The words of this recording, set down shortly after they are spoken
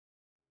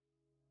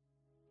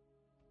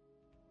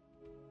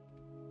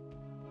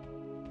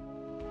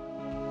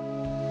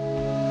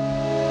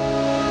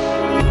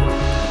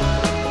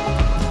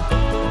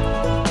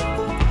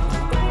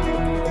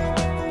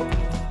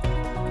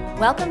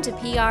Welcome to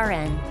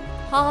PRN,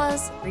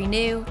 Pause,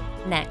 Renew,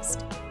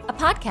 Next, a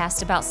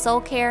podcast about soul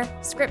care,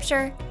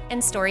 scripture,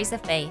 and stories of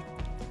faith.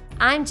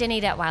 I'm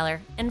Jenny Detweiler,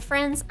 and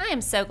friends, I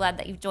am so glad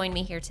that you've joined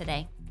me here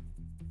today.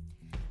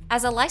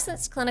 As a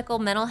licensed clinical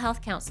mental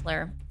health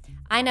counselor,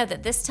 I know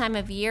that this time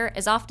of year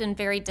is often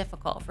very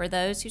difficult for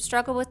those who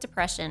struggle with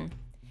depression.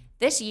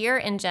 This year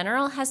in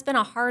general has been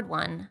a hard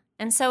one,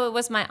 and so it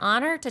was my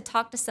honor to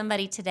talk to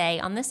somebody today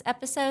on this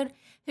episode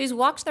who's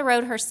walked the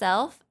road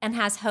herself and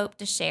has hope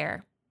to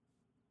share.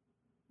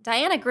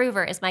 Diana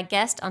Gruver is my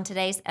guest on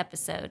today's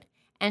episode,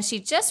 and she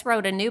just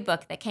wrote a new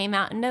book that came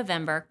out in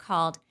November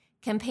called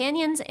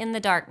Companions in the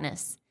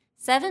Darkness: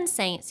 7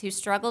 Saints Who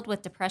Struggled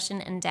with Depression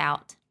and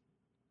Doubt.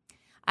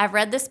 I've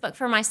read this book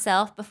for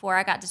myself before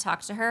I got to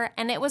talk to her,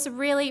 and it was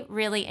really,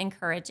 really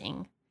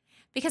encouraging.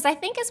 Because I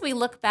think as we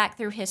look back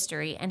through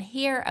history and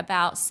hear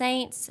about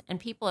saints and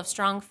people of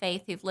strong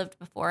faith who've lived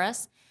before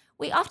us,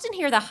 we often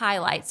hear the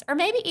highlights, or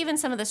maybe even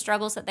some of the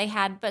struggles that they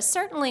had, but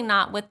certainly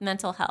not with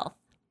mental health.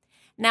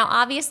 Now,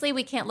 obviously,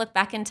 we can't look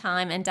back in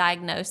time and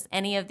diagnose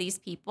any of these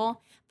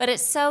people, but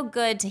it's so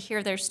good to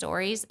hear their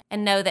stories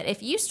and know that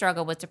if you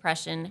struggle with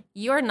depression,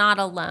 you're not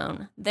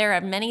alone. There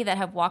are many that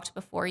have walked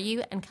before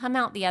you and come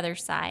out the other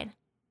side.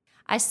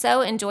 I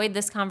so enjoyed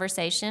this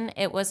conversation.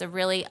 It was a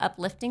really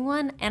uplifting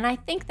one, and I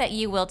think that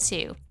you will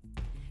too.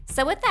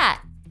 So with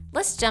that,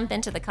 let's jump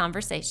into the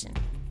conversation.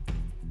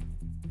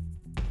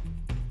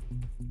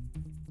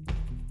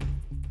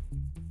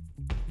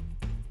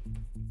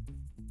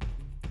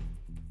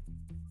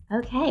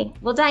 Okay.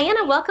 Well,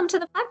 Diana, welcome to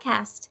the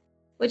podcast.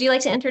 Would you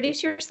like to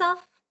introduce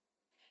yourself?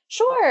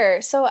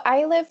 Sure. So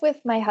I live with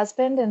my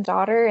husband and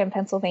daughter in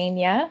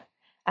Pennsylvania.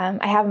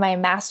 I have my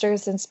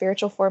master's in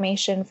spiritual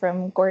formation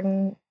from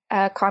Gordon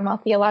Conwell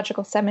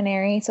Theological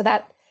Seminary. So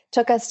that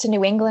took us to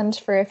New England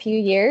for a few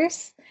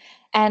years.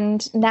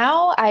 And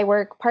now I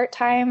work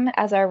part-time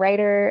as a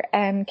writer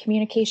and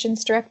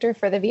communications director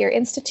for the Veer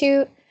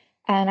Institute.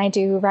 And I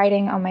do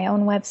writing on my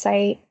own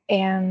website,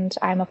 and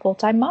I'm a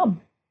full-time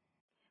mom.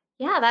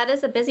 Yeah, that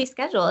is a busy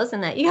schedule,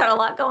 isn't it? You got a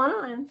lot going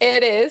on.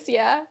 It is,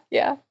 yeah.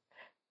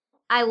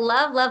 I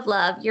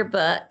love your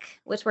book,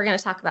 which we're going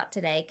to talk about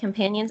today,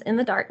 Companions in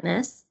the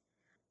Darkness.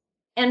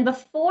 And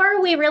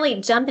before we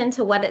really jump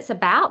into what it's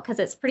about, because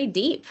it's pretty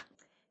deep,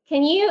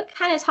 can you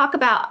kind of talk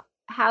about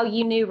how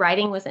you knew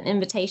writing was an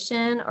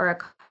invitation or a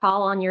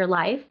call on your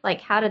life? Like,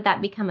 how did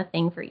that become a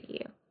thing for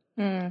you?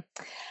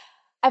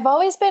 I've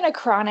always been a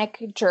chronic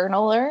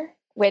journaler,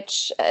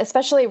 which,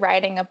 especially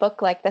writing a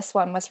book like this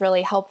one, was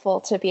really helpful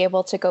to be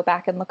able to go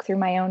back and look through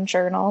my own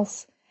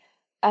journals.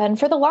 And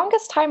for the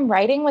longest time,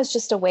 writing was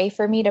just a way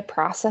for me to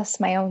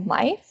process my own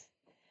life.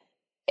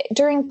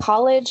 During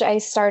college, I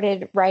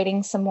started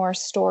writing some more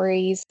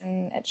stories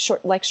and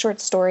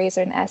short stories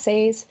and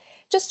essays,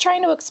 just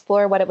trying to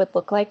explore what it would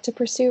look like to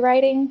pursue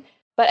writing.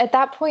 But at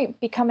that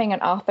point, becoming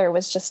an author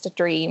was just a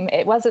dream.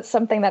 It wasn't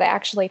something that I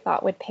actually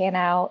thought would pan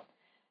out.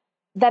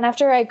 Then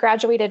after I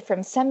graduated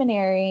from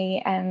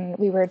seminary and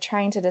we were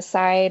trying to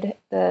decide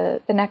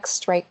the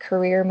next right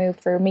career move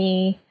for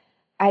me,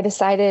 I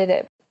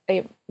decided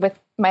with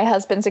my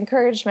husband's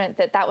encouragement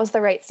that was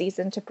the right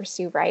season to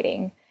pursue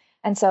writing.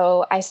 And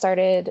so I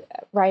started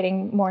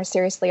writing more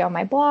seriously on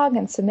my blog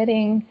and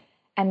submitting.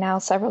 And now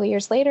several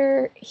years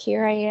later,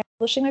 here I am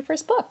publishing my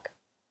first book.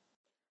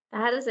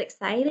 That is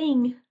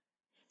exciting.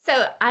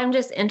 So I'm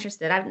just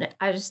interested.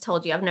 I just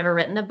told you I've never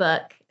written a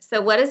book. So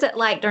what is it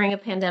like during a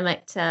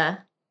pandemic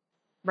to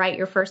write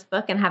your first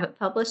book and have it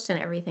published and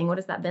everything? What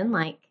has that been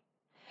like?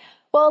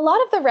 Well, a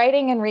lot of the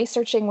writing and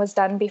researching was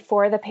done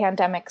before the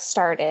pandemic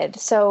started.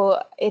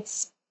 So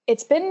it's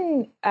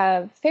been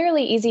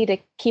fairly easy to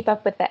keep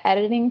up with the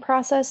editing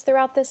process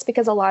throughout this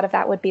because a lot of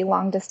that would be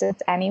long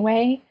distance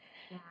anyway.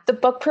 Yeah. The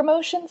book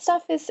promotion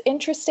stuff is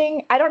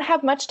interesting. I don't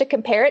have much to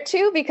compare it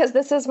to because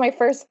this is my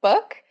first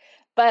book,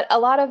 but a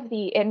lot of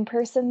the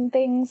in-person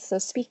things, so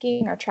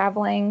speaking or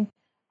traveling,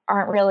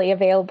 aren't really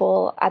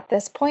available at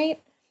this point.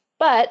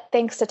 But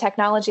thanks to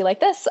technology like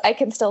this, I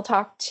can still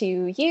talk to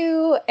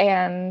you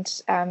and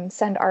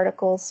send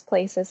articles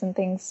places and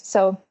things.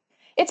 So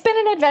it's been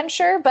an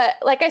adventure, but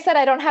like I said,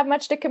 I don't have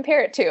much to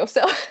compare it to.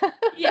 So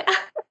yeah.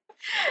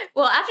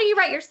 Well, after you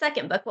write your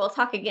second book, we'll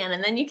talk again,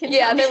 and then you can.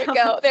 Yeah,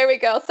 there we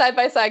go. Side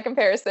by side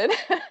comparison.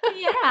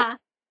 Yeah.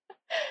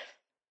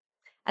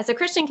 As a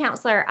Christian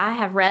counselor, I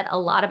have read a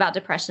lot about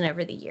depression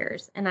over the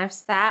years, and I've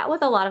sat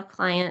with a lot of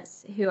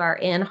clients who are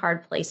in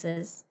hard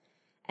places.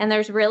 And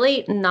there's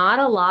really not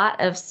a lot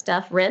of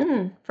stuff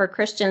written for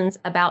Christians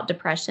about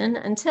depression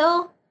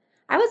until,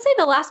 I would say,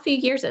 the last few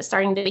years, it's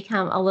starting to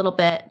become a little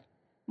bit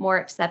more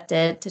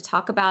accepted to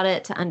talk about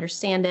it, to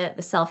understand it.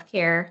 The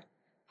self-care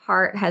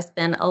part has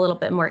been a little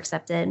bit more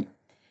accepted.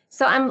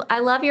 So I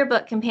love your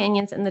book,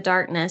 Companions in the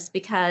Darkness,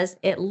 because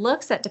it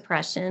looks at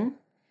depression,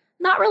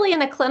 not really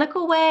in a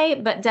clinical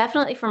way, but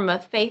definitely from a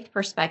faith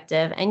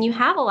perspective. And you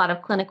have a lot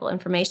of clinical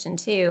information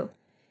too.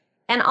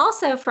 And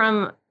also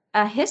from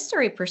a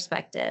history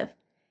perspective.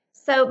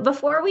 So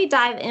before we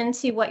dive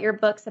into what your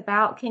book's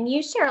about, can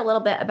you share a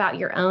little bit about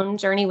your own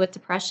journey with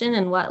depression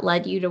and what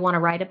led you to want to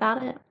write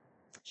about it?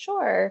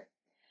 Sure.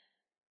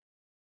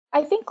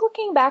 I think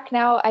looking back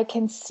now, I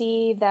can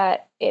see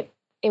that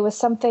it was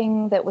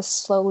something that was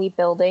slowly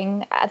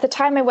building. At the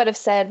time, I would have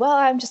said, well,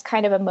 I'm just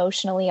kind of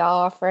emotionally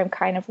off, or I'm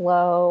kind of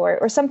low,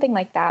 or something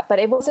like that. But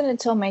it wasn't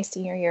until my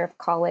senior year of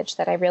college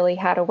that I really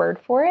had a word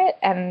for it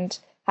and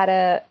had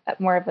a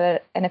more of an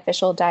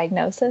official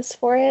diagnosis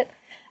for it.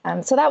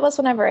 So that was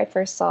whenever I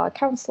first saw a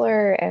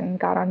counselor and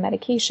got on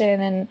medication.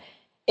 And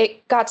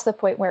it got to the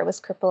point where it was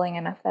crippling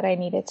enough that I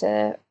needed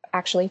to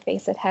actually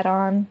face it head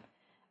on.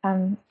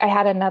 I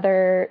had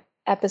another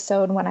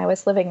episode when I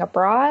was living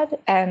abroad,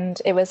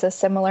 and it was a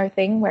similar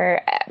thing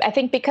where I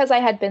think because I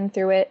had been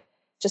through it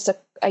just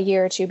a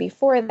year or two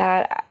before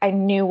that, I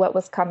knew what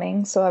was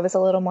coming. So I was a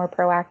little more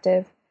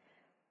proactive.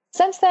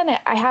 Since then,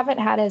 I haven't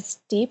had as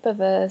deep of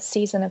a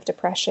season of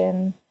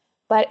depression,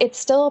 but it's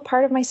still a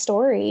part of my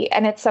story.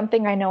 And it's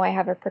something I know I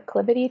have a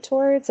proclivity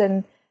towards.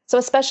 And so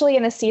especially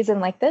in a season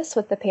like this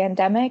with the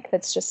pandemic,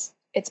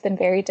 it's been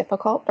very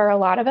difficult for a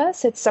lot of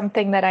us. It's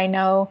something that I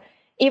know,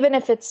 even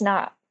if it's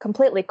not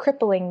completely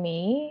crippling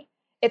me,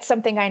 it's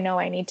something I know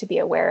I need to be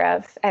aware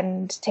of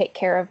and take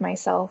care of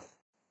myself.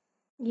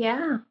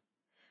 Yeah.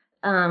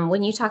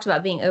 When you talked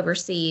about being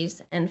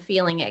overseas and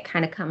feeling it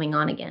kind of coming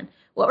on again,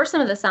 what were some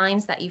of the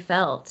signs that you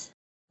felt?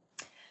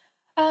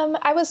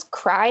 I was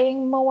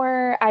crying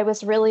more. I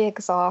was really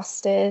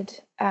exhausted.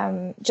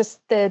 Just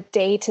the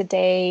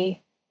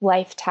day-to-day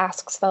life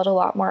tasks felt a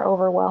lot more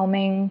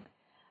overwhelming.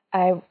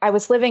 I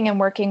was living and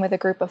working with a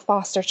group of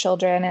foster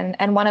children,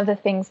 and one of the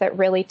things that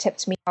really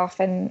tipped me off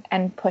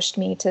and pushed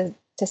me to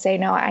say,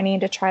 no, I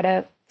need to try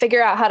to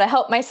figure out how to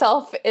help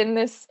myself in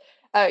this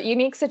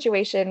unique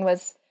situation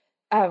was,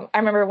 I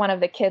remember one of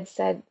the kids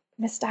said,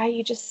 Miss Dye,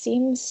 you just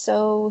seem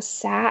so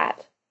sad.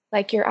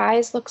 Like your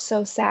eyes look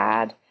so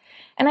sad.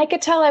 And I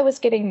could tell I was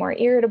getting more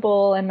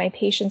irritable and my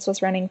patience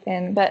was running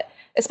thin, but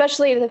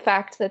especially the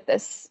fact that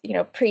this,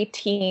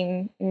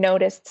 preteen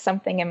noticed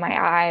something in my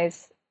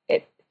eyes,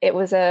 it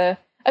was a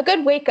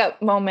good wake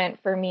up moment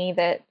for me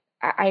that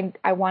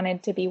I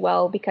wanted to be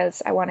well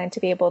because I wanted to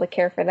be able to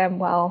care for them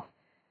well.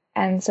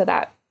 And so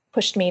that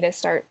pushed me to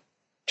start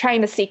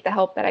trying to seek the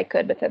help that I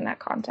could within that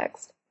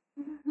context.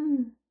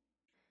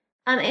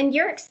 Mm-hmm. In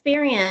your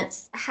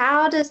experience,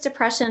 how does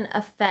depression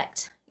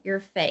affect your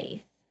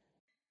faith?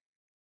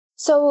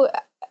 So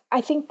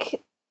I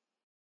think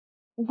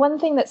one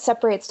thing that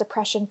separates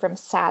depression from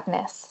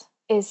sadness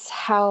is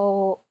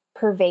how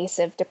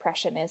pervasive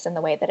depression is in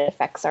the way that it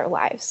affects our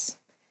lives.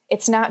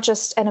 It's not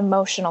just an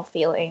emotional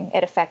feeling.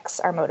 It affects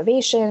our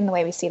motivation, the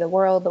way we see the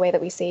world, the way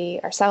that we see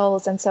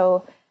ourselves. And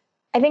so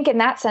I think in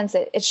that sense,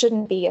 it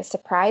shouldn't be a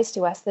surprise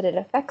to us that it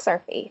affects our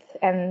faith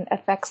and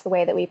affects the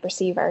way that we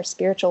perceive our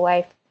spiritual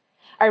life.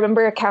 I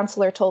remember a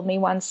counselor told me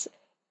once,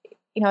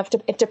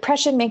 if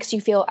depression makes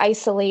you feel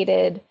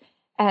isolated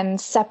and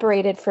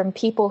separated from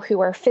people who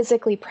are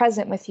physically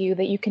present with you,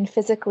 that you can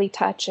physically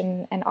touch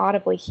and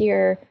audibly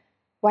hear,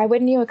 why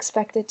wouldn't you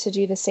expect it to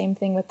do the same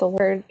thing with the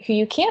Lord who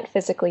you can't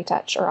physically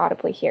touch or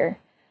audibly hear?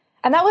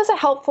 And that was a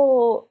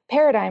helpful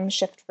paradigm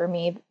shift for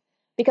me,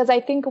 because I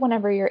think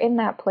whenever you're in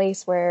that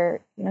place where,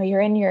 you're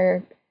in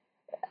your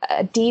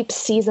deep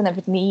season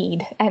of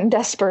need and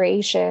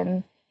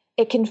desperation,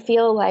 it can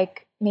feel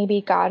like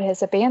maybe God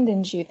has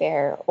abandoned you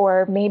there,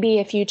 or maybe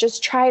if you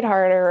just tried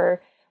harder.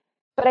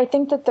 But I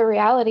think that the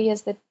reality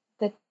is that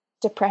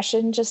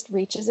depression just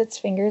reaches its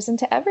fingers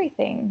into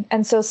everything.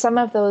 And so some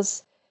of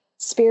those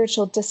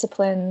spiritual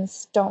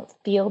disciplines don't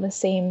feel the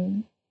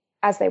same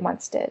as they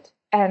once did.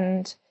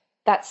 And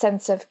that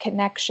sense of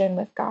connection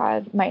with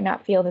God might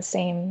not feel the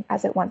same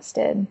as it once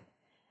did.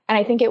 And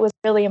I think it was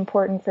really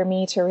important for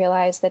me to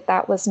realize that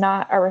that was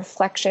not a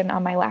reflection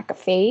on my lack of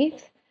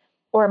faith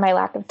or my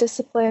lack of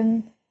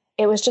discipline.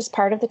 It was just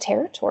part of the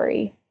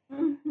territory.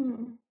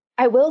 Mm-hmm.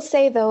 I will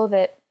say, though,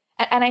 that,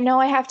 and I know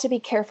I have to be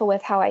careful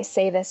with how I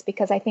say this,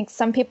 because I think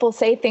some people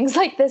say things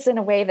like this in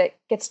a way that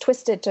gets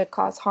twisted to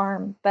cause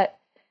harm. But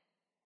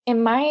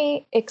in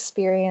my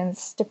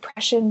experience,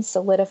 depression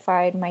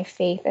solidified my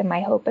faith and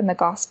my hope in the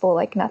gospel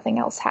like nothing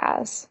else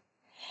has.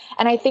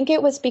 And I think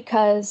it was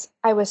because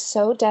I was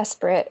so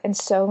desperate and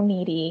so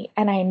needy,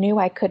 and I knew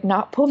I could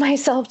not pull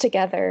myself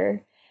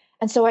together.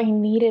 And so I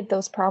needed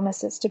those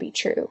promises to be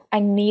true. I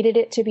needed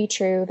it to be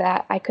true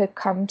that I could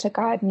come to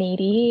God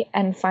needy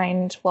and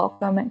find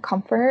welcome and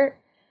comfort.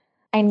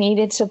 I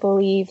needed to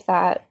believe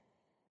that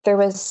there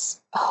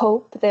was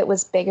hope that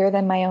was bigger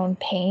than my own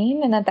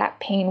pain, and that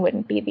pain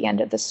wouldn't be the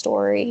end of the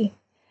story.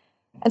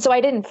 And so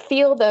I didn't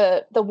feel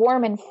the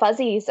warm and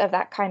fuzzies of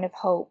that kind of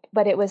hope,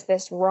 but it was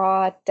this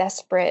raw,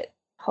 desperate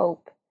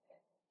hope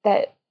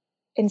that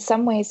in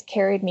some ways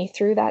carried me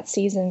through that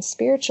season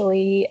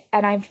spiritually.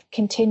 And I've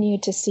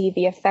continued to see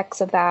the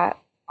effects of that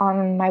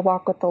on my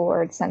walk with the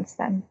Lord since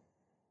then.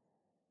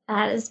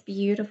 That is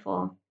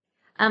beautiful.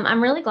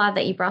 I'm really glad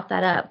that you brought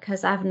that up,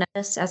 because I've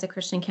noticed as a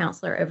Christian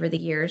counselor over the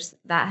years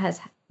that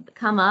has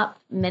come up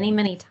many,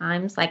 many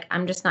times. Like,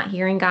 I'm just not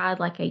hearing God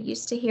like I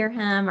used to hear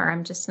him, or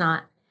I'm just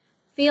not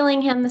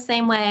feeling him the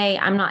same way.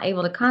 I'm not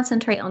able to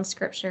concentrate on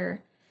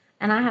scripture.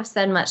 And I have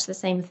said much the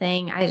same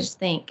thing. I just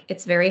think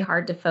it's very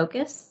hard to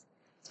focus.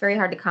 It's very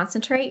hard to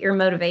concentrate. Your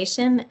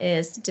motivation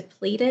is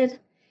depleted.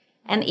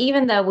 And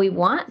even though we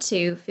want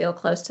to feel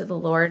close to the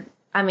Lord,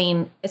 I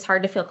mean, it's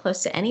hard to feel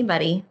close to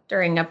anybody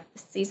during a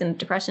season of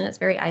depression. It's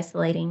very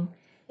isolating.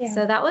 Yeah.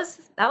 So that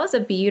was a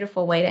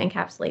beautiful way to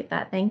encapsulate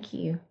that. Thank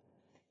you.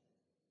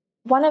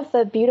 One of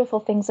the beautiful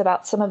things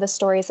about some of the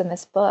stories in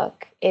this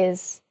book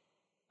is,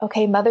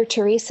 okay, Mother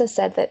Teresa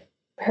said that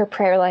her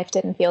prayer life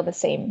didn't feel the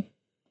same.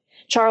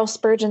 Charles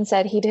Spurgeon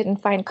said he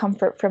didn't find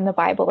comfort from the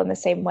Bible in the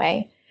same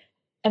way.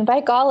 And by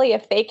golly,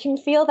 if they can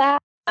feel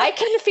that, I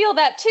can feel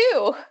that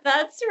too.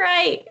 That's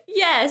right.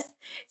 Yes.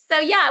 So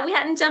yeah, we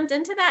hadn't jumped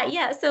into that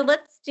yet. So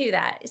let's do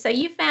that. So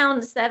you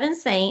found 7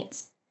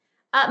 saints.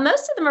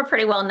 Most of them are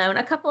pretty well known.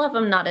 A couple of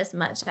them not as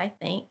much, I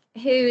think,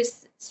 who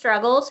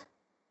struggled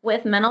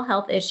with mental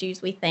health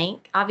issues, we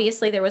think.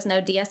 Obviously, there was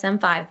no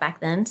DSM-5 back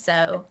then,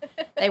 so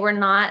they were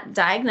not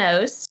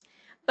diagnosed.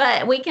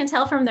 But we can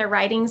tell from their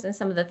writings and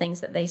some of the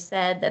things that they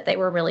said that they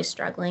were really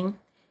struggling.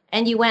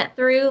 And you went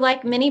through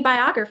like mini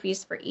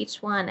biographies for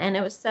each one. And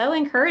it was so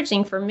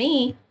encouraging for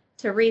me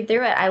to read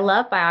through it. I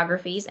love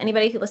biographies.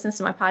 Anybody who listens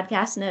to my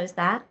podcast knows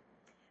that.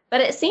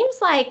 But it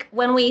seems like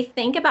when we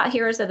think about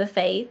heroes of the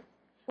faith,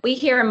 we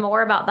hear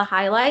more about the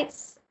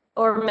highlights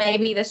or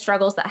maybe the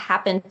struggles that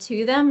happened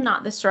to them,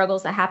 not the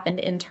struggles that happened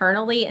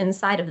internally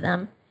inside of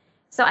them.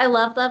 So I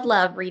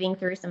love reading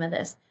through some of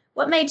this.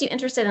 What made you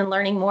interested in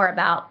learning more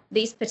about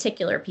these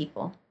particular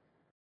people?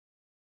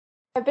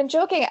 I've been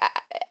joking.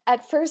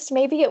 At first,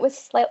 maybe it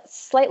was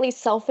slightly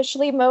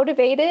selfishly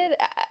motivated.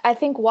 I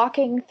think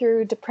walking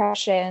through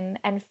depression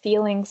and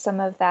feeling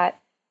some of that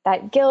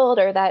guilt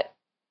or that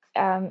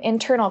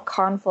internal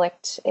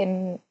conflict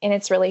in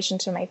its relation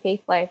to my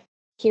faith life,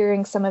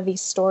 hearing some of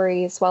these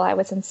stories while I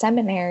was in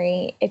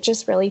seminary, it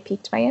just really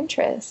piqued my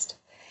interest.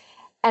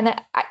 And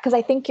because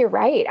I think you're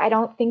right, I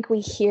don't think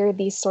we hear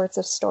these sorts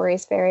of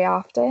stories very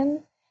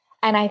often.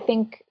 And I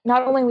think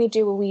not only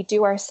do we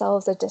do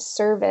ourselves a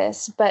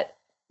disservice, but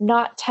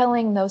not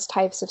telling those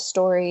types of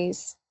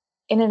stories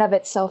in and of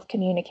itself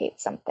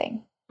communicates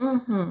something,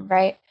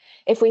 right?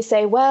 If we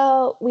say,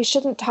 well, we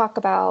shouldn't talk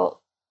about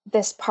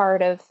this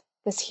part of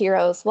this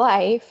hero's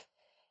life,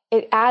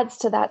 it adds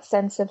to that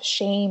sense of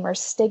shame or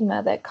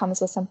stigma that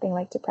comes with something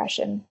like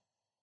depression.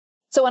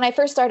 So when I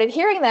first started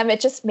hearing them, it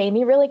just made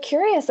me really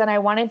curious, and I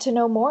wanted to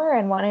know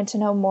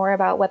more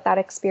about what that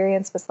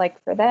experience was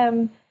like for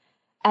them.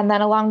 And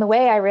then along the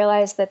way, I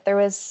realized that there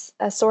was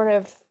a sort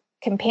of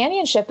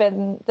companionship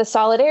and the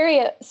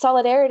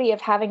solidarity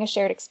of having a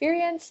shared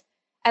experience.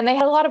 And they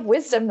had a lot of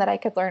wisdom that I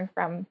could learn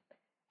from.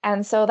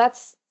 And so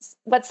that's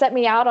what set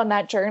me out on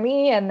that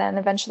journey, and then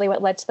eventually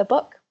what led to the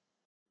book.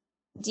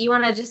 Do you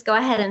want to just go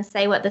ahead and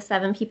say what the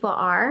 7 people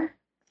are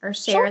or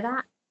share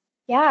that?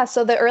 Yeah.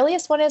 So the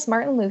earliest one is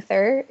Martin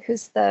Luther,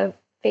 who's the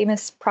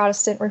famous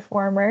Protestant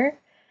reformer.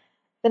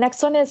 The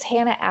next one is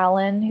Hannah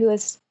Allen, who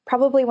is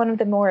probably one of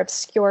the more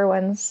obscure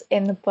ones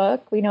in the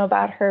book. We know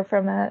about her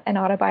from an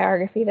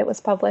autobiography that was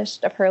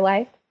published of her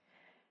life.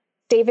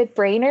 David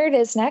Brainerd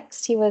is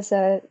next. He was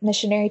a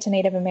missionary to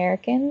Native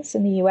Americans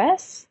in the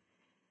U.S.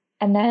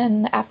 And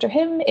then after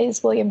him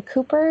is William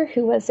Cowper,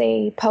 who was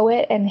a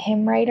poet and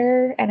hymn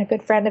writer and a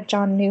good friend of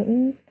John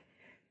Newton.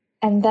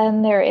 And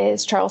then there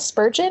is Charles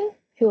Spurgeon,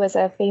 who was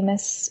a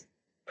famous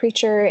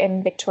preacher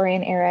in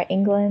Victorian era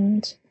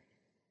England.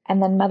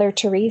 And then Mother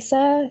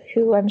Teresa,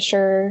 who I'm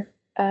sure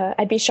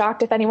I'd be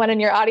shocked if anyone in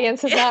your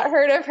audience has not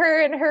heard of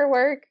her and her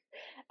work.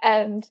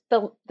 And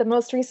the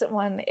most recent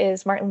one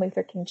is Martin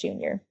Luther King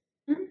Jr.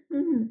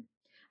 Mm-hmm.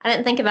 I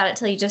didn't think about it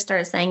till you just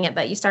started saying it,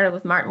 but you started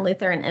with Martin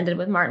Luther and ended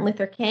with Martin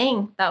Luther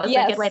King. That was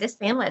a good way to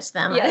sandwich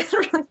them. Yes,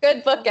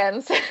 good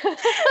bookends.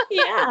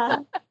 Yeah.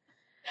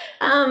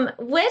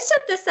 Which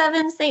of the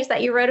 7 saints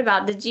that you wrote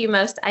about did you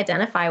most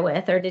identify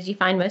with, or did you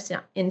find most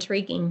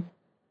intriguing?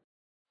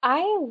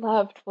 I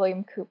loved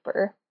William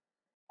Cowper.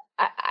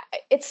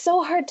 It's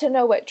so hard to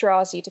know what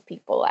draws you to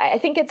people. I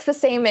think it's the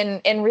same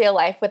in real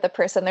life with a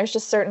person. There's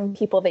just certain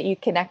people that you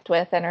connect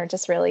with and are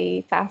just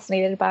really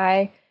fascinated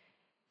by.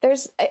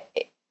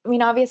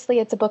 Obviously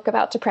it's a book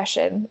about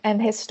depression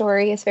and his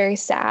story is very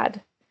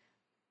sad.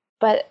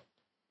 But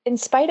in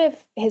spite of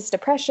his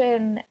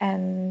depression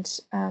and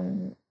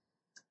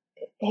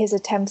his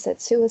attempts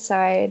at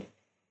suicide,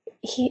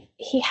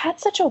 he had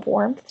such a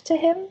warmth to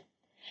him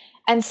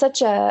and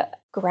such a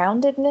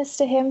groundedness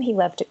to him. He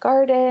loved to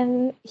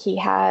garden. He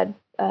had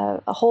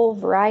a whole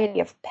variety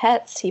of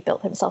pets. He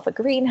built himself a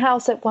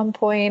greenhouse at one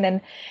point,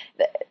 and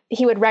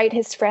he would write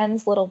his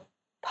friends little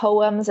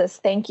poems as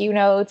thank you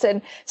notes.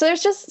 And so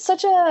there's just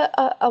such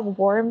a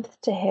warmth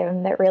to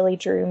him that really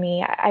drew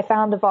me. I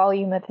found a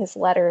volume of his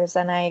letters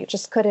and I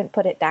just couldn't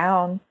put it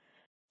down.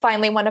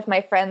 Finally, one of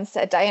my friends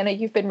said, Diana,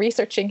 you've been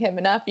researching him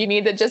enough. You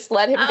need to just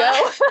let him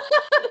go.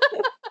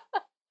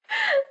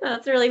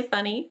 That's really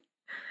funny.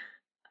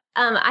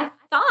 I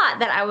thought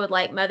that I would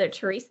like Mother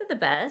Teresa the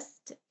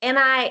best. And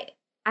I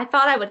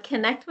thought I would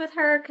connect with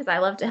her because I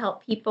love to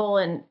help people.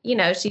 And,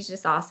 she's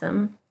just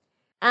awesome.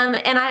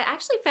 And I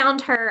actually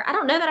found her, I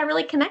don't know that I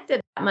really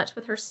connected that much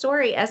with her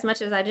story as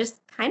much as I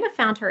just kind of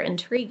found her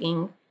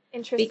intriguing.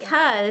 Interesting.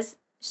 Because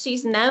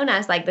she's known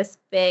as like this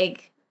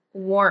big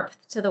warmth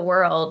to the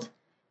world.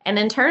 And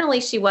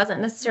internally, she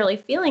wasn't necessarily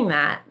feeling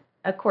that,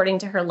 according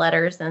to her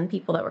letters and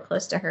people that were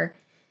close to her.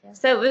 Yeah.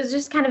 So it was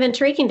just kind of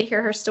intriguing to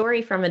hear her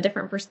story from a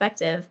different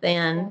perspective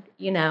than,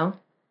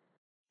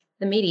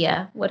 the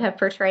media would have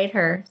portrayed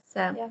her.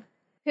 So, yeah.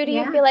 Who do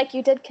you feel like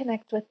you did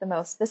connect with the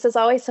most? This is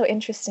always so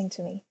interesting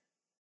to me.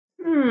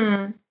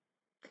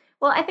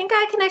 Well, I think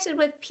I connected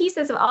with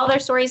pieces of all their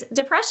stories.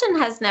 Depression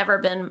has never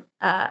been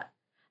a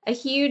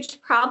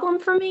huge problem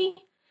for me,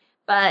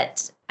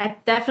 but I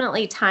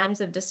definitely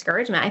times of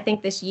discouragement. I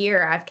think this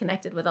year I've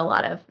connected with a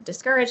lot of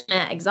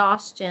discouragement,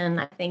 exhaustion.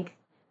 I think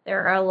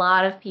there are a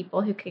lot of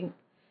people who could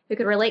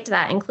relate to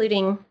that,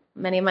 including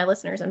many of my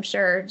listeners, I'm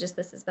sure. Just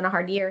this has been a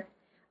hard year.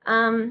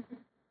 And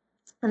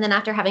then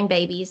after having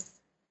babies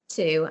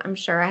too, I'm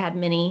sure I had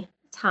many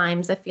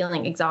times of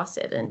feeling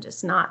exhausted and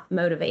just not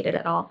motivated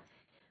at all.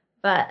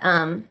 But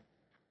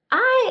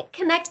I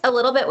connect a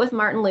little bit with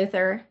Martin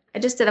Luther. I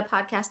just did a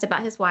podcast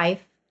about his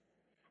wife,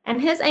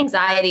 and his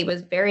anxiety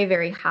was very,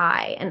 very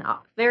high and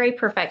very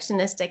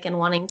perfectionistic and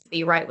wanting to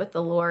be right with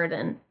the Lord.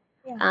 And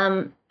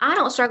I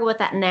don't struggle with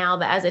that now,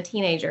 but as a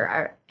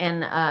teenager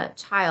and a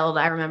child,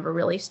 I remember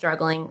really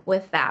struggling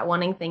with that,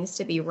 wanting things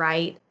to be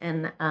right.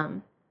 And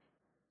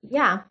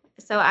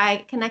so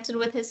I connected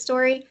with his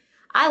story.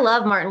 I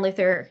love Martin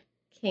Luther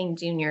King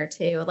Jr.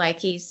 too. Like,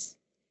 he's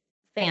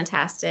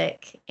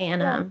fantastic.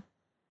 And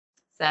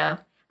so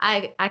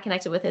I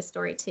connected with his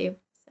story too.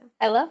 So.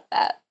 I love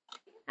that.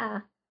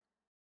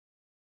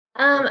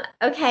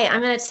 Okay,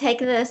 I'm going to take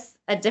this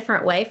a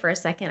different way for a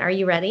second. Are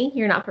you ready?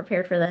 You're not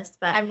prepared for this,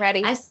 but I'm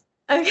ready.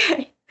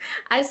 Okay.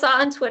 I saw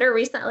on Twitter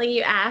recently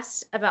you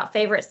asked about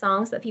favorite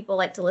songs that people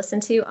like to listen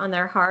to on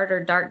their hard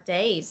or dark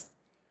days.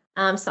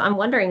 So I'm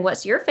wondering,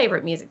 what's your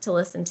favorite music to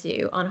listen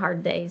to on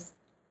hard days?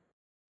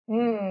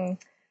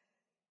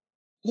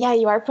 Yeah,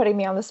 you are putting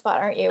me on the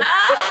spot, aren't you?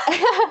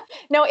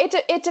 No,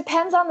 it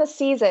depends on the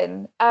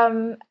season.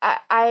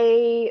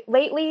 I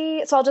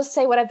lately, so I'll just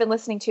say what I've been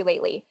listening to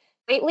lately.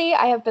 Lately,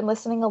 I have been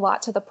listening a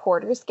lot to the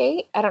Porter's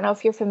Gate. I don't know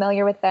if you're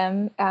familiar with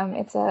them.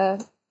 It's a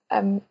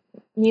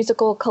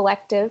musical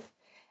collective,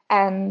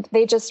 and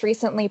they just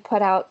recently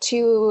put out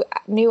 2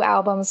 new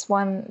albums,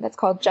 one that's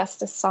called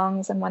Justice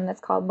Songs and one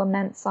that's called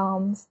Lament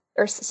Songs.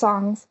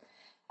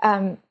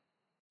 And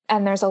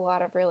there's a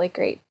lot of really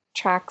great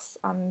tracks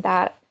on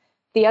that.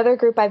 The other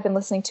group I've been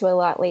listening to a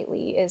lot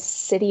lately is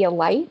City of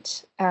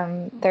Light.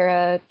 They're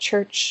a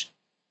church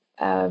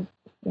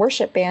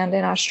worship band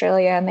in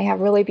Australia, and they have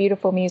really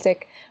beautiful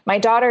music. My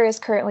daughter is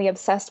currently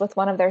obsessed with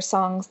one of their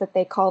songs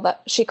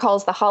that she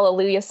calls the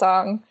Hallelujah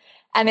song,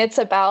 and it's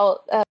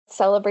about a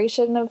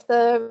celebration of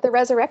the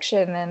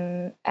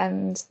resurrection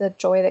and the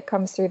joy that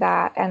comes through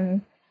that.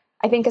 And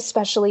I think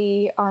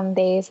especially on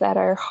days that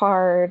are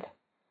hard,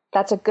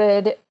 that's a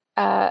good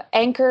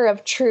anchor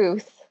of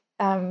truth,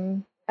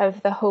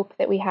 of the hope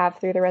that we have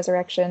through the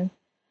resurrection.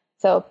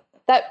 So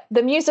that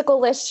the musical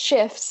list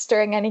shifts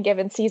during any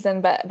given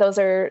season, but those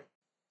are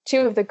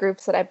 2 of the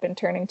groups that I've been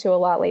turning to a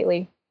lot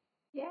lately.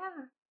 Yeah.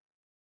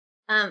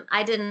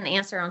 I didn't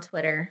answer on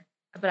Twitter,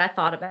 but I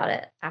thought about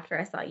it after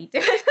I saw you do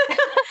it.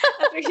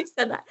 After you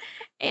said that.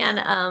 And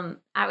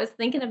I was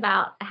thinking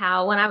about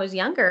how when I was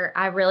younger,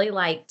 I really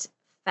liked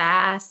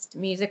fast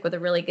music with a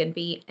really good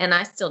beat, and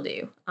I still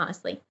do,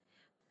 honestly.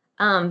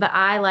 But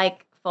I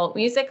like folk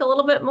music a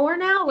little bit more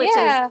now, which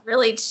is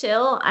really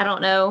chill. I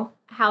don't know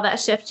how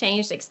that shift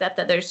changed, except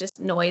that there's just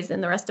noise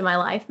in the rest of my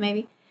life,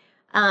 maybe.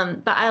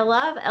 But I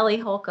love Ellie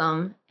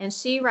Holcomb, and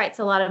she writes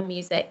a lot of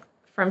music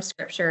from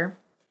scripture.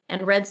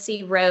 And Red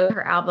Sea Road,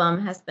 her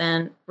album, has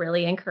been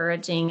really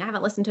encouraging. I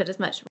haven't listened to it as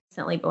much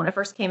recently, but when it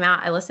first came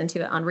out, I listened to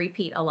it on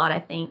repeat a lot, I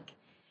think.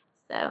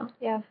 So,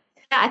 yeah,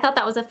 I thought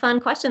that was a fun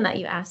question that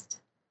you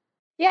asked.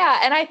 Yeah,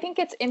 and I think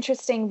it's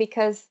interesting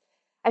because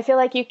I feel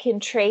like you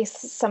can trace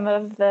some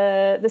of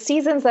the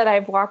seasons that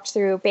I've walked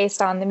through based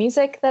on the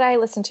music that I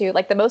listen to,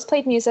 like the most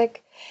played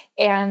music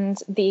and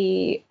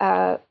the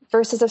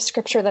verses of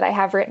scripture that I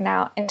have written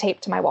out and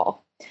taped to my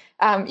wall.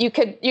 You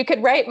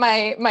could write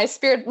my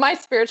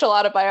spiritual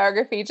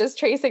autobiography just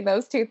tracing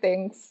those 2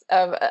 things.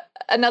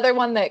 Another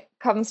one that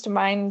comes to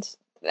mind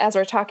as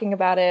we're talking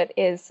about it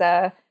is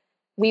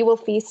 "We Will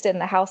Feast in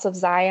the House of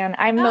Zion."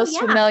 I'm most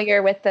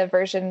familiar with the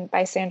version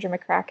by Sandra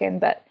McCracken,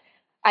 but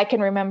I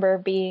can remember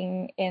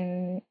being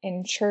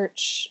in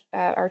church.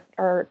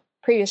 Our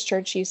previous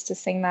church used to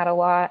sing that a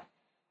lot,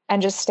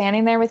 and just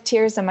standing there with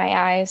tears in my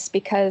eyes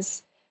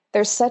because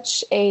there's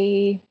such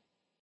a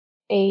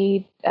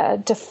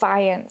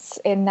defiance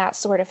in that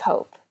sort of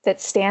hope that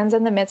stands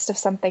in the midst of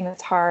something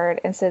that's hard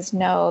and says,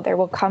 "No, there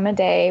will come a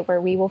day where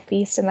we will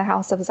feast in the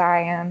house of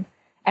Zion,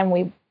 and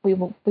we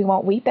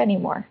won't weep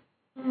anymore."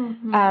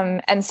 Mm-hmm.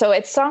 And so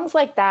it's songs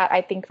like that,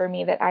 I think, for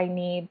me, that I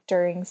need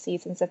during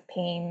seasons of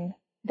pain,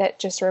 that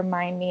just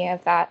remind me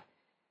of that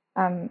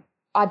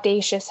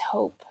audacious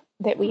hope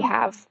that we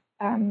have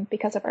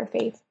because of our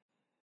faith.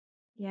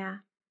 Yeah.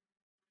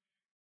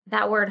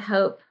 That word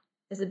hope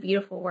is a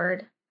beautiful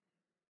word.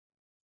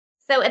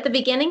 So at the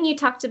beginning, you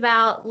talked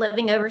about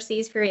living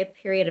overseas for a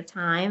period of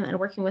time and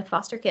working with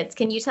foster kids.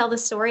 Can you tell the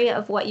story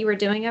of what you were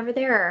doing over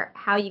there, or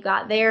how you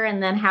got there,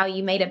 and then how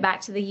you made it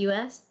back to the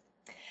U.S.?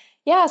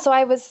 Yeah, so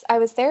I was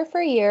there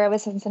for a year. I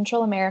was in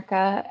Central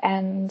America,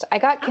 and I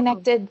got Oh,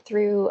 connected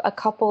through a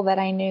couple that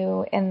I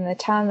knew in the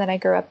town that I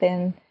grew up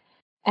in.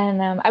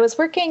 And I was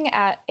working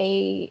at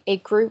a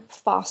group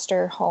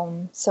foster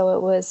home, so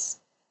it was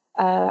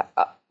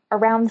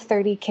around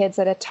 30 kids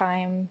at a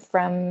time,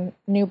 from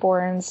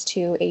newborns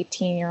to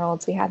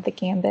 18-year-olds. We had the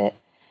gambit,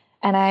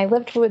 and I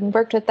lived and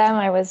worked with them.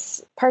 I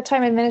was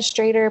part-time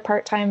administrator,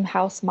 part-time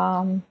house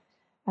mom,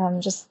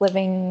 just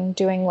living,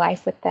 doing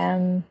life with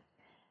them.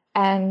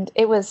 And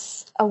it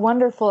was a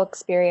wonderful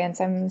experience.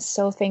 I'm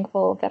so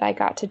thankful that I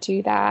got to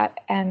do that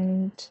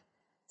and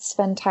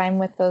spend time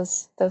with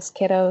those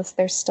kiddos.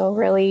 They're still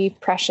really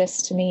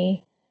precious to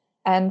me.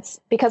 And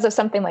because of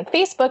something like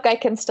Facebook, I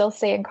can still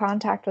stay in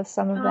contact with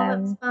some of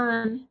that's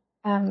them.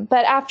 fun.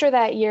 But after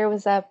that year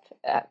was up,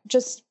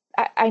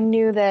 I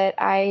knew that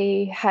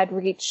I had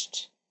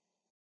reached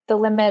the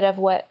limit of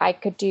what I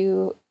could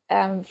do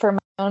for my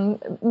own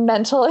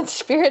mental and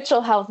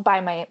spiritual health by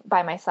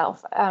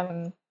myself.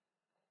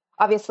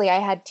 Obviously, I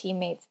had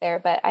teammates there,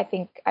 but I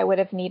think I would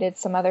have needed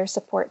some other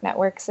support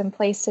networks in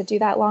place to do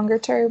that longer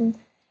term.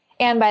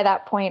 And by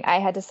that point, I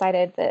had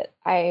decided that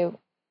I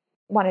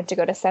wanted to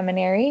go to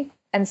seminary.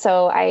 And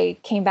so I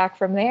came back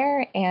from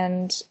there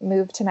and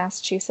moved to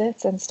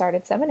Massachusetts and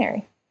started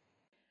seminary.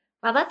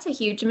 Wow, that's a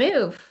huge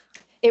move.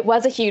 It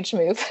was a huge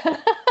move.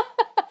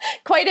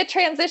 Quite a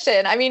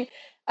transition. I mean,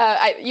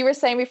 you were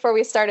saying before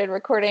we started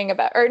recording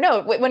about, or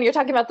no, when you're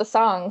talking about the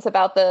songs,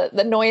 about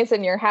the noise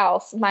in your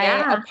house, my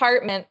Yeah.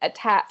 apartment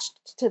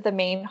attached to the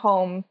main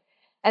home.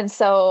 And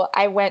so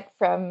I went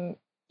from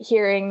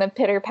hearing the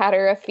pitter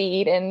patter of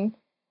feet and,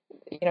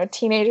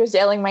 teenagers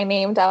yelling my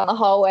name down the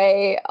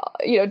hallway,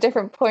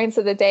 different points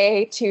of the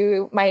day,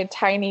 to my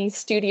tiny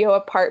studio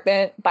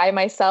apartment by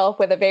myself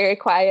with a very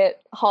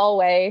quiet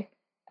hallway.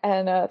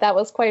 And that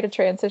was quite a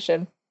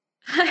transition.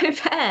 I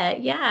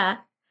bet. Yeah.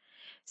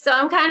 So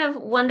I'm kind of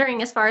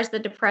wondering, as far as the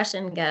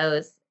depression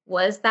goes,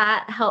 was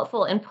that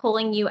helpful in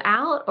pulling you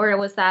out, or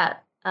was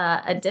that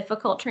a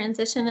difficult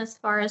transition as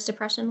far as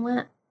depression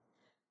went?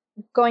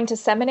 Going to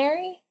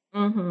seminary?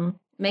 Mm-hmm.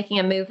 Making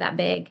a move that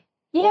big.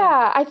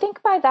 Yeah, I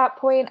think by that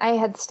point I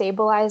had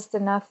stabilized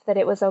enough that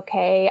it was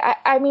okay.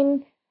 I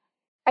mean,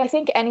 I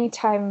think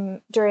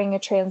anytime during a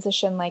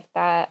transition like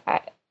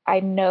that,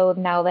 I know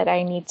now that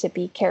I need to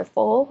be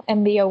careful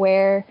and be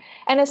aware.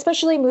 And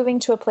especially moving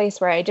to a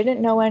place where I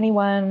didn't know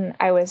anyone,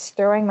 I was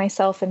throwing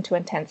myself into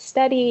intense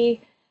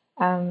study.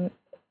 Um,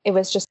 it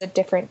was just a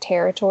different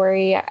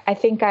territory. I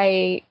think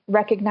I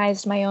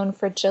recognized my own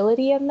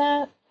fragility in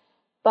that,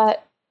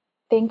 but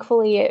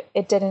thankfully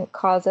it didn't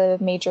cause a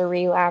major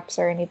relapse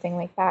or anything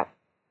like that.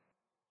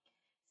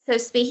 So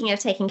speaking of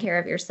taking care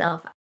of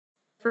yourself,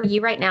 for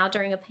you right now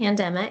during a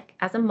pandemic,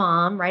 as a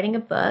mom writing a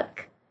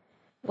book,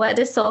 what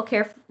does soul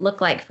care look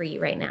like for you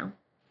right now?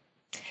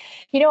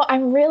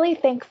 I'm really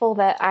thankful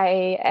that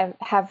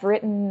have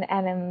written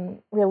and am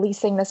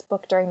releasing this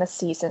book during the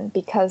season,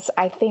 because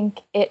I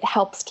think it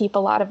helps keep a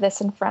lot of this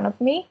in front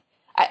of me.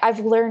 I've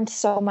learned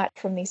so much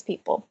from these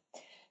people.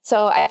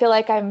 So I feel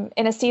like I'm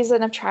in a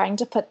season of trying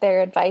to put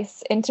their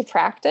advice into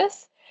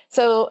practice.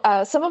 So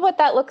some of what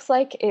that looks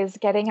like is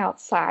getting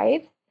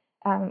outside,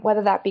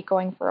 whether that be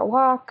going for a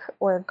walk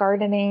or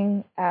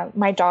gardening.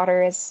 My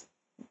daughter is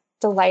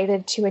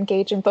delighted to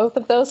engage in both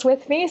of those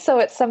with me, so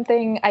it's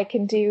something I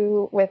can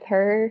do with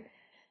her.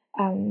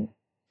 Um,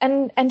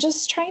 and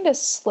just trying to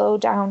slow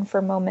down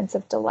for moments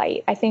of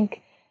delight. I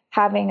think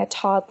having a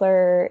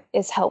toddler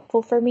is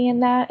helpful for me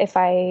in that. If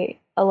I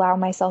allow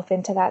myself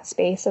into that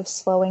space of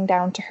slowing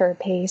down to her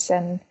pace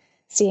and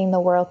seeing the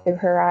world through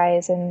her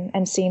eyes,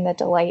 and seeing the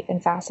delight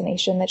and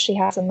fascination that she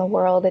has in the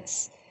world,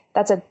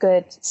 that's a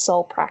good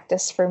soul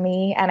practice for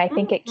me. And I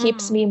think it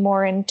keeps Mm-hmm. me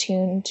more in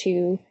tune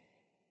to,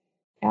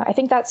 I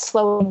think that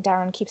slowing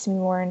down keeps me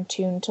more in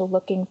tune to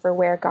looking for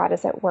where God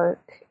is at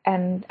work,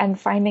 and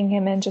finding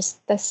him in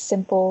just the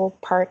simple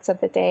parts of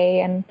the day,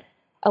 and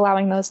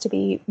allowing those to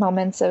be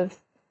moments of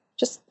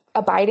just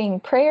abiding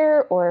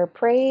prayer or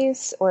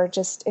praise, or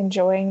just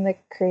enjoying the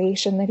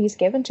creation that he's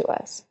given to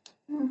us.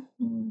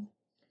 Mm-hmm.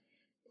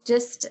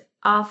 Just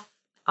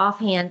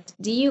offhand,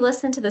 do you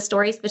listen to the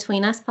Stories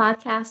Between Us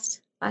podcast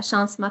by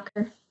Sean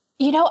Smucker?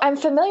 I'm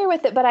familiar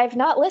with it, but I've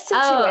not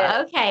listened to it.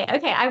 Oh, okay.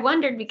 Okay. I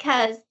wondered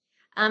because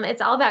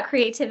it's all about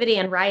creativity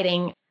and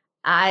writing.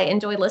 I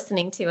enjoy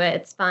listening to it.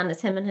 It's fun.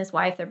 It's him and his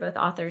wife. They're both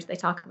authors. They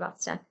talk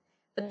about stuff.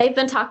 But they've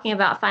been talking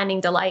about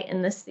finding delight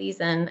in this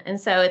season. And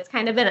so it's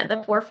kind of been at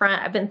the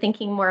forefront. I've been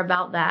thinking more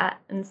about that.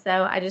 And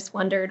so I just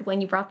wondered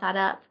when you brought that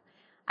up.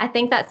 I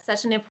think that's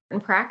such an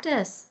important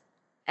practice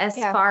as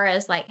Yeah. far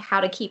as like how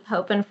to keep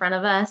hope in front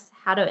of us,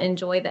 how to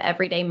enjoy the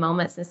everyday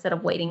moments instead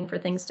of waiting for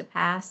things to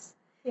pass.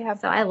 Yeah.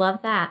 So I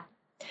love that.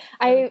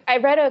 I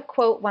read a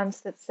quote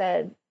once that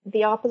said,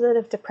 the opposite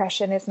of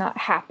depression is not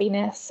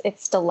happiness,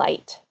 it's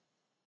delight.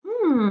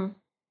 Hmm.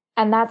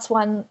 And that's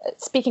one,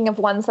 speaking of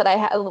ones that I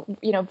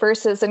have,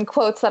 verses and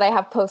quotes that I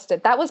have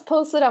posted, that was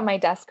posted on my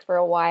desk for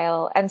a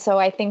while. And so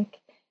I think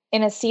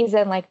in a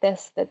season like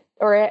this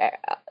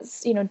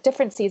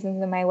different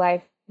seasons in my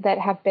life that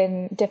have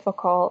been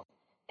difficult,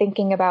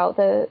 thinking about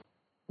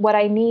what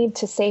I need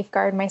to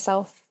safeguard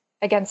myself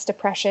against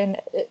depression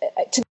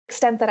to the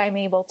extent that I'm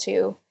able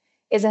to,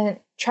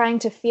 isn't trying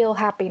to feel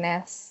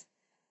happiness,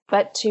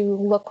 but to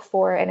look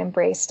for and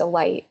embrace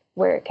delight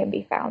where it can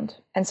be found.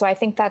 And so I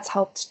think that's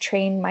helped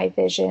train my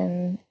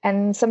vision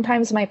and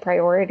sometimes my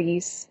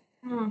priorities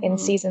in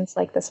seasons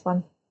like this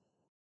one.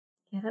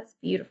 Yeah, that's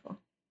beautiful.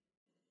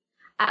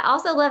 I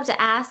also love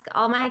to ask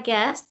all my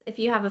guests if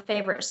you have a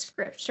favorite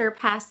scripture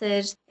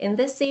passage in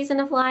this season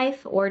of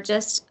life or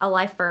just a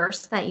life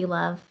verse that you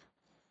love.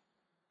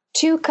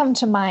 Two come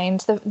to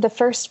mind. The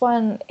first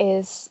one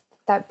is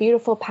that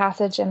beautiful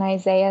passage in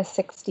Isaiah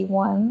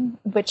 61,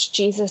 which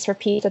Jesus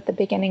repeats at the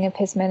beginning of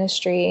his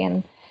ministry.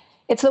 And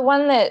it's the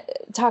one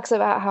that talks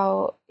about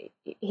how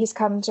he's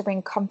come to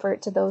bring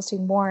comfort to those who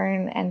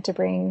mourn and to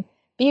bring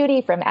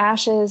beauty from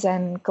ashes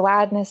and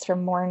gladness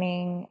from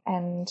mourning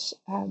and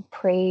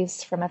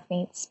praise from a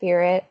faint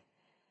spirit.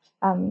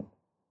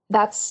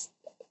 That's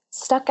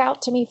stuck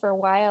out to me for a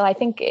while. I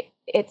think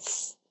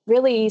it's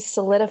really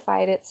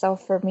solidified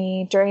itself for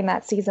me during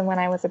that season when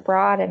I was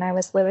abroad and I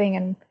was living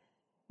and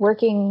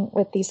working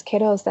with these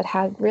kiddos that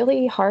had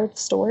really hard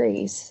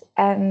stories.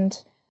 And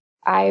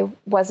I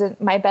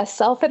wasn't my best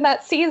self in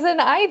that season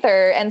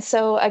either. And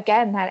so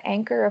again, that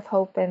anchor of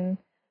hope in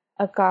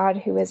a God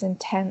who is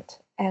intent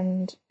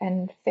and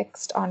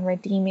fixed on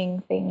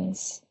redeeming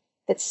things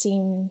that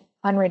seem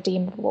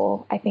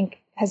unredeemable, I think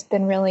has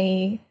been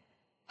really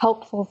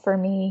helpful for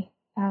me.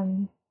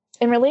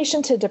 In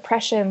relation to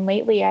depression,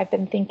 lately I've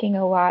been thinking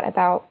a lot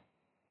about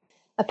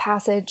a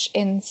passage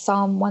in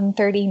Psalm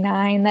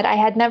 139 that I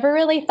had never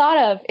really thought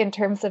of in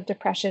terms of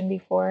depression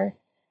before.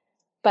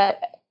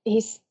 But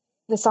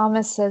the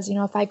psalmist says,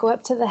 if I go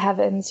up to the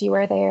heavens, you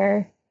are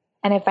there.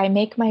 And if I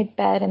make my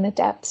bed in the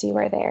depths, you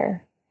are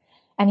there.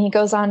 And he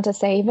goes on to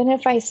say, even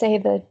if I say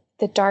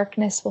the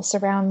darkness will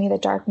surround me, the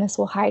darkness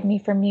will hide me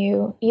from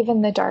you,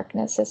 even the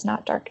darkness is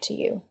not dark to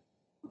you.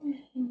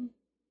 Mm-hmm.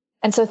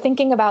 And so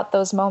thinking about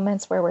those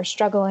moments where we're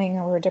struggling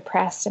or we're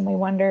depressed and we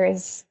wonder,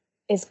 is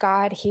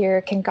God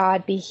here? Can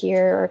God be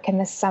here? Or can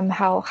this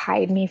somehow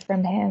hide me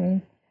from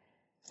him?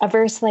 A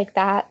verse like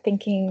that,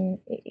 thinking,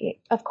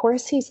 of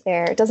course he's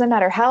there. It doesn't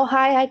matter how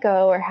high I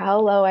go or how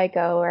low I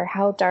go or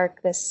how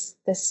dark this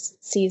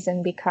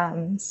season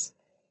becomes.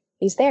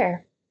 He's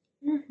there.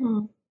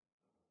 Mm-hmm.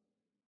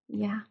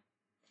 Yeah.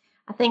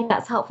 I think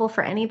that's helpful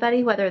for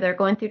anybody, whether they're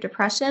going through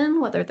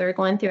depression, whether they're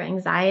going through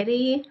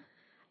anxiety,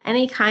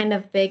 any kind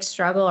of big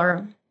struggle.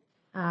 Or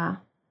I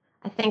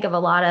think of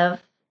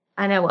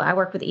I know I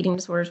work with eating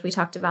disorders. We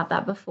talked about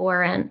that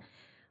before. And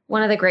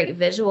one of the great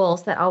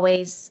visuals that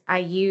always I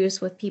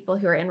use with people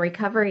who are in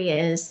recovery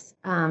is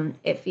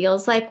it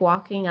feels like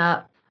walking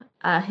up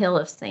a hill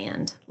of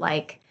sand.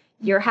 Like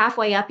you're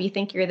halfway up, you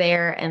think you're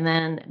there, and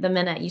then the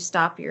minute you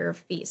stop, your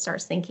feet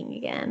start sinking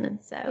again. And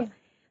so,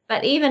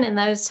 But even in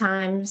those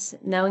times,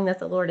 knowing that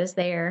the Lord is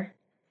there,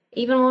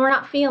 even when we're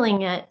not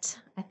feeling it,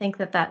 I think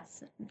that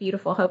that's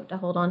beautiful hope to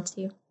hold on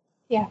to.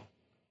 Yeah.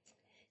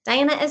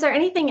 Diana, is there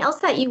anything else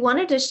that you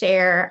wanted to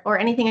share or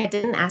anything I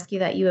didn't ask you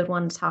that you would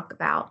want to talk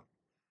about?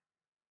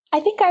 I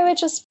think I would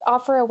just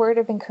offer a word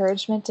of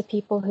encouragement to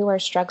people who are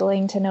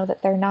struggling to know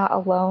that they're not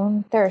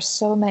alone. There are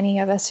so many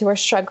of us who are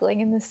struggling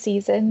in this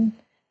season.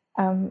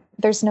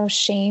 There's no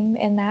shame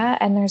in that,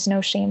 and there's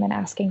no shame in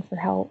asking for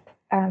help.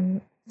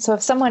 So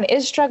if someone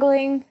is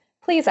struggling,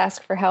 please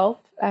ask for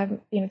help.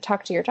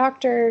 Talk to your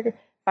doctor,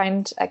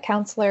 find a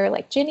counselor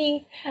like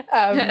Ginny,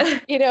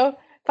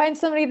 find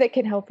somebody that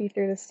can help you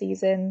through the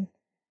season.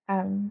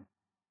 And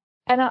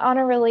on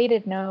a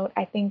related note,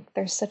 I think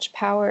there's such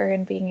power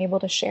in being able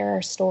to share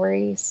our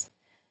stories.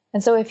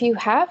 And so if you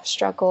have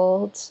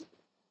struggled,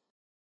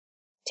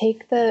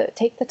 take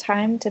the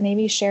time to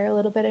maybe share a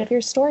little bit of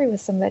your story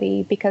with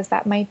somebody, because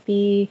that might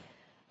be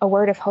a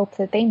word of hope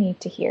that they need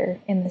to hear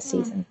in this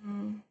season.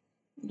 Mm-hmm.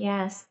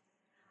 Yes.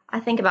 I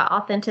think about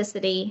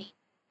authenticity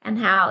and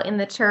how in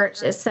the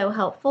church is so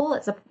helpful.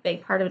 It's a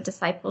big part of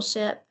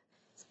discipleship.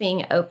 It's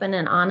being open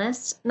and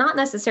honest, not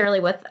necessarily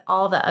with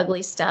all the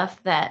ugly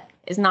stuff that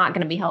is not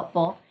going to be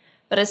helpful,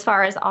 but as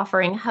far as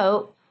offering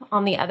hope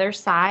on the other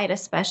side,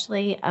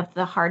 especially of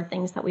the hard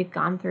things that we've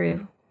gone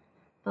through.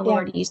 The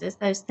Lord uses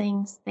those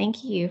things.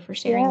 Thank you for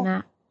sharing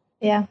that.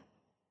 Yeah.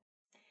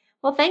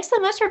 Well, thanks so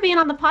much for being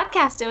on the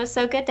podcast. It was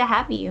so good to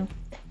have you.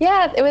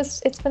 Yeah,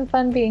 it's been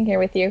fun being here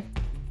with you.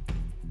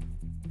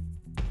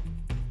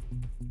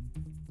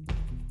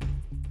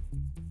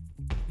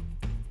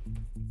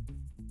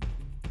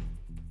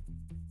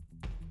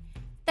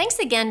 Thanks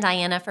again,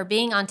 Diana, for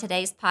being on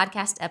today's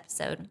podcast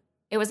episode.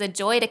 It was a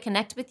joy to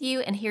connect with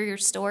you and hear your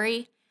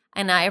story,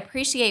 and I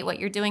appreciate what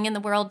you're doing in the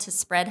world to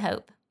spread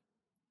hope.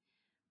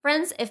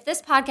 Friends, if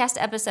this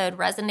podcast episode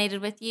resonated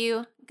with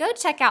you, go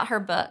check out her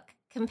book,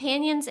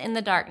 Companions in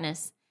the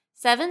Darkness,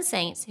 7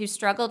 Saints Who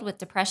Struggled with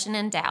Depression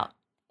and Doubt.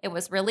 It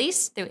was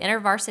released through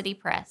InterVarsity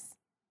Press.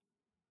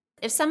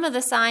 If some of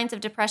the signs of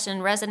depression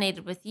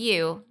resonated with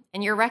you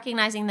and you're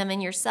recognizing them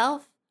in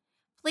yourself,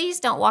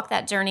 please don't walk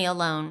that journey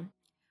alone.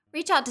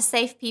 Reach out to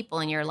safe people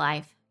in your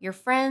life, your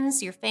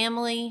friends, your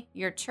family,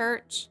 your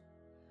church,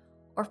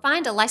 or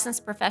find a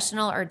licensed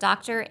professional or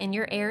doctor in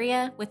your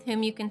area with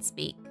whom you can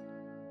speak.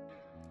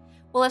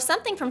 Well, if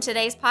something from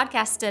today's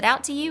podcast stood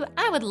out to you,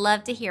 I would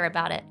love to hear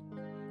about it.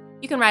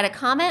 You can write a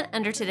comment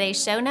under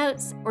today's show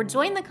notes or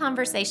join the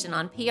conversation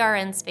on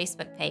PRN's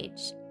Facebook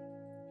page.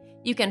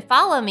 You can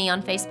follow me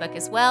on Facebook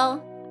as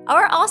well,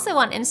 or also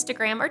on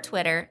Instagram or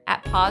Twitter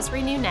at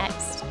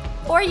PauseRenewNext,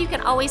 or you can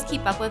always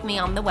keep up with me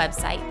on the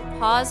website,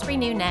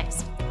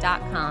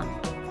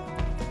 pauserenewnext.com.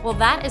 Well,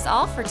 that is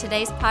all for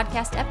today's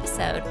podcast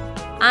episode.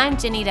 I'm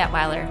Jenny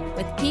Detweiler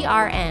with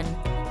PRN,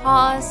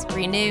 Pause,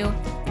 Renew,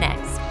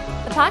 Next,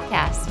 the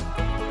podcast.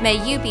 May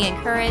you be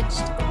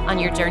encouraged on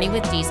your journey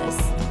with Jesus.